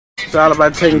It's all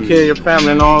about taking care of your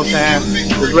family, you know what I'm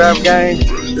saying? This rap game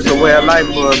is a way of life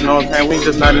for us, you know what I'm saying? We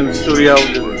just not in the studio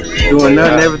doing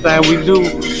nothing. Everything we do,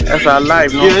 that's our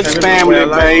life, you know what I'm saying? It's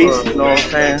family-based, you know what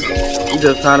I'm saying? We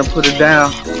just trying to put it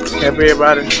down, have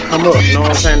everybody come up, you know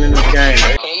what I'm saying, in this game.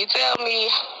 Can you tell me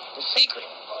the secret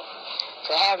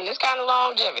to having this kind of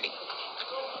longevity?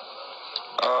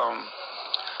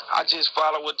 I just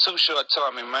follow what Too Short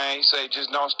taught me, man. He said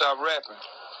just don't stop rapping.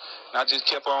 And I just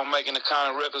kept on making the kind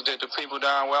of records that the people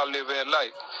down where I live at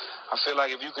like. I feel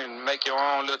like if you can make your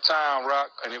own little town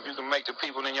rock, and if you can make the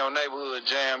people in your neighborhood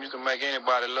jam, you can make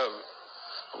anybody love it.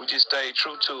 We just stayed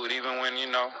true to it, even when,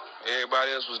 you know,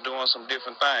 everybody else was doing some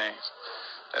different things.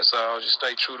 That's all. Just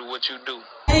stay true to what you do.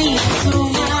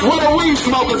 What are we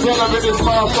smoking till I'm in this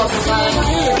motherfucker, man?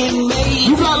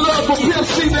 You got love for Pimp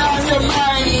C down here,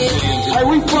 man. Hey,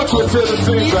 we fuck with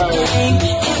Tennessee, man.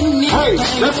 Hey,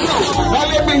 let's go. Now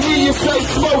let me hear you say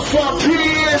smoke some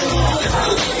kids.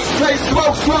 Say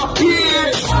smoke some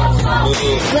kids.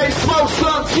 Say smoke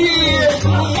some kids.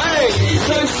 Hey,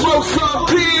 say smoke some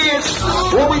kids.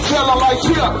 When we tell them like,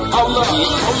 yeah, hold up,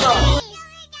 hold up.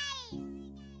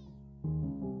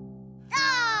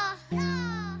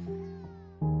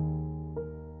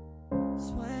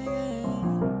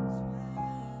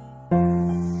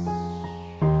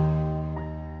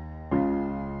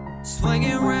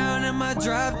 Swinging round in my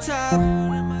drop top,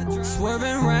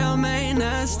 swerving round, may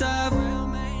not stop.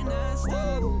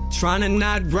 Trying to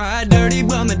not ride dirty,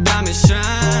 but my diamond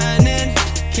shining.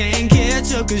 Can't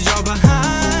catch up cause you're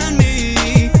behind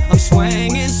me. I'm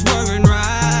swinging, swerving,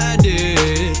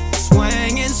 riding.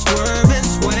 Swinging, swerving,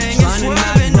 swinging, trying to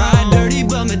not ride dirty,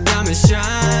 but my diamond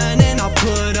shining. I'll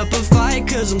put up a fight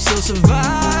cause I'm still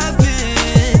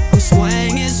surviving. I'm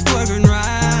swinging, swerving, riding.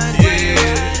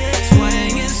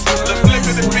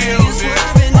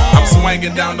 I'm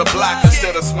swinging down the block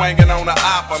instead of swinging on the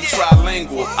op. I'm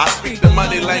trilingual. I speak the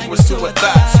money language to a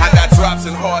thought. I got drops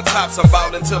and hard tops. I'm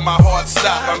ballin' till my heart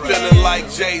stop. I'm feeling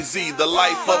like Jay-Z, the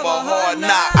life of a hard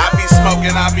knock. I be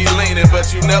smoking, I be leaning,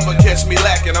 but you never catch me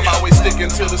lacking. I'm always sticking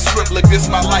to the script. Look, this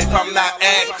my life, I'm not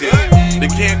acting. The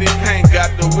candy paint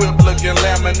got the whip looking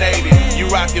laminated.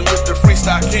 You rockin' with the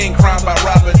freestyle king, crowned by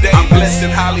Robert Davis. I'm blessed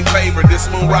and highly favored.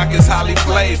 This moon rock is highly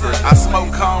flavored. I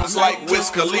smoke cones like Wiz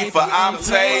Khalifa. I'm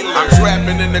Taylor. I'm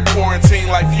trapping in the quarantine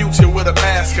like Future with a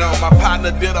mask on. My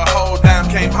partner did a hold down,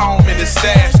 came home and his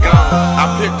stash gone. I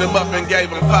picked him up and gave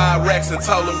him 5 racks and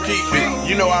told him keep it.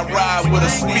 You know I ride with a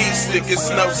speed stick, it's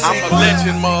no secret. I'm a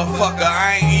legend, motherfucker.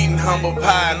 I ain't eating humble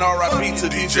pie. And R.I.P. to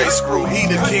DJ Screw. He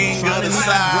the king of the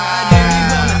side.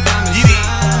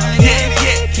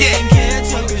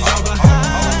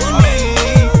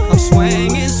 I'm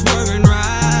swinging, swerving,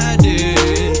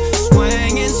 riding.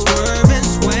 Swinging, swerving,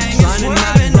 swinging, trying to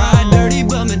not ride dirty,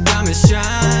 but my diamond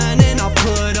shining. I'll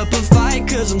put up a fight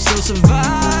cause I'm still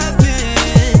surviving.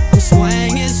 I'm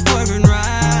swinging, swerving,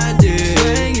 riding.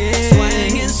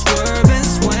 Swinging, swerving,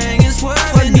 swinging,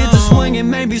 swerving. When get to swinging,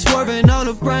 maybe swerving all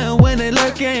around when they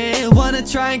lurking. Wanna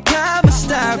try and copy my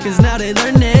style cause now they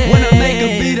learning. When I make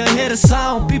a beat or hit a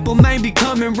song, people may be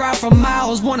coming right from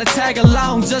miles. Wanna tag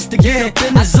along just to get up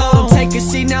in the zone. Take a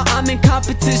seat, now I'm in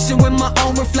competition with my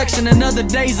own reflection. Another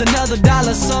day's another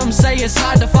dollar. Some say it's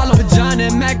hard to follow, but John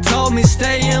and Mac told me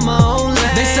stay in my own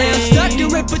lane. They say I'm stuck in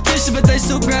repetition, but they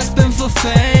still grasping for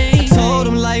fame. I told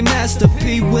them like Master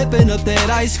P, whipping up that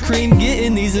ice cream,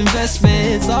 getting these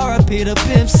investments. R.I.P. to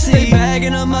Pimp C. They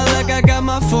bagging up my luck, I got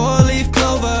my 4-leaf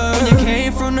clover. When you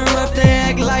came from the rough, they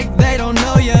act like they don't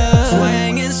know ya.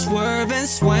 Swangin', swerving,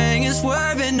 swangin',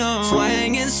 swerving, no.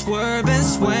 Swangin', swerving,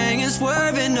 swangin',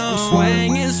 swerving, no.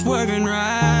 Swangin', swerving,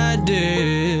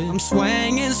 riding. I'm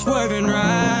swangin', swerving,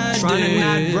 riding. Tryna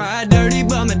not ride dirty,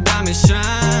 but my diamond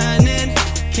shining.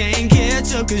 Can't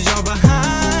catch up cause you're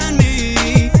behind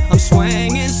me. I'm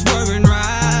swangin', swerving,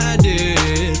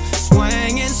 riding.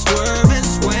 Swangin', swerving,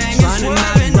 swangin', tryna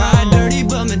not ride dirty,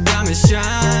 but my diamond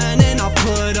shining. I'll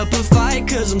put up a fight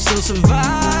cause I'm still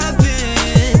surviving.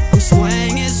 I'm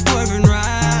swinging, swerving,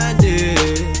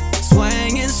 riding.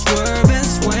 Swinging, swerving,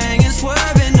 swinging,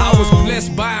 swerving. I was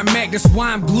blessed by a Mac, that's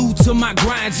why I'm glued to my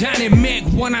grind. Johnny Mac,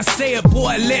 when I say it,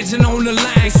 boy, legend on the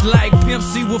line. It's like Pimp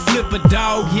C will flip a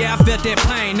dog. Yeah, I felt that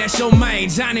pain, that's your main.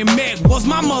 Johnny Mac was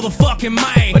my motherfucking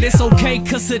main. But it's okay,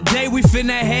 cause today we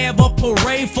finna have a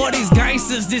parade for these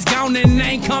gangsters. This gone and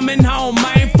ain't coming home,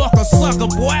 man. Fuck a sucker,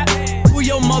 boy. Pull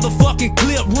your motherfucking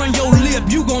clip, run your lip.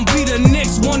 You gon' be the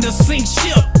next one to sink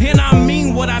ship. And I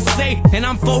mean what I say, and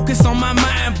I'm focused on my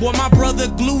mind. Boy, my brother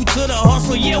glued to the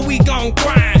hustle, yeah, we gon'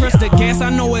 grind. Press the gas, I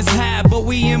know it's high, but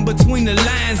we in between the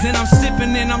lines. And I'm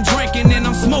sipping and I'm drinking and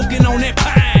I'm smoking on that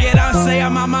pine. Yet I say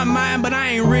I'm out my mind, but I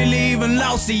ain't really even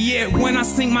lost it yet. When I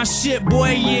sink my shit,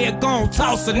 boy, yeah, gon'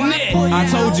 toss a net. I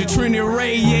told you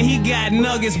TrennyyRayy, yeah, he got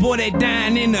nuggets, boy, they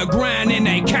dying in the grind and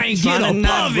they can't get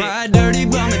above it. Ride dirty,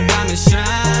 but my diamond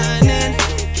shining.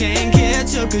 Can't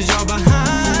catch up 'cause y'all behind.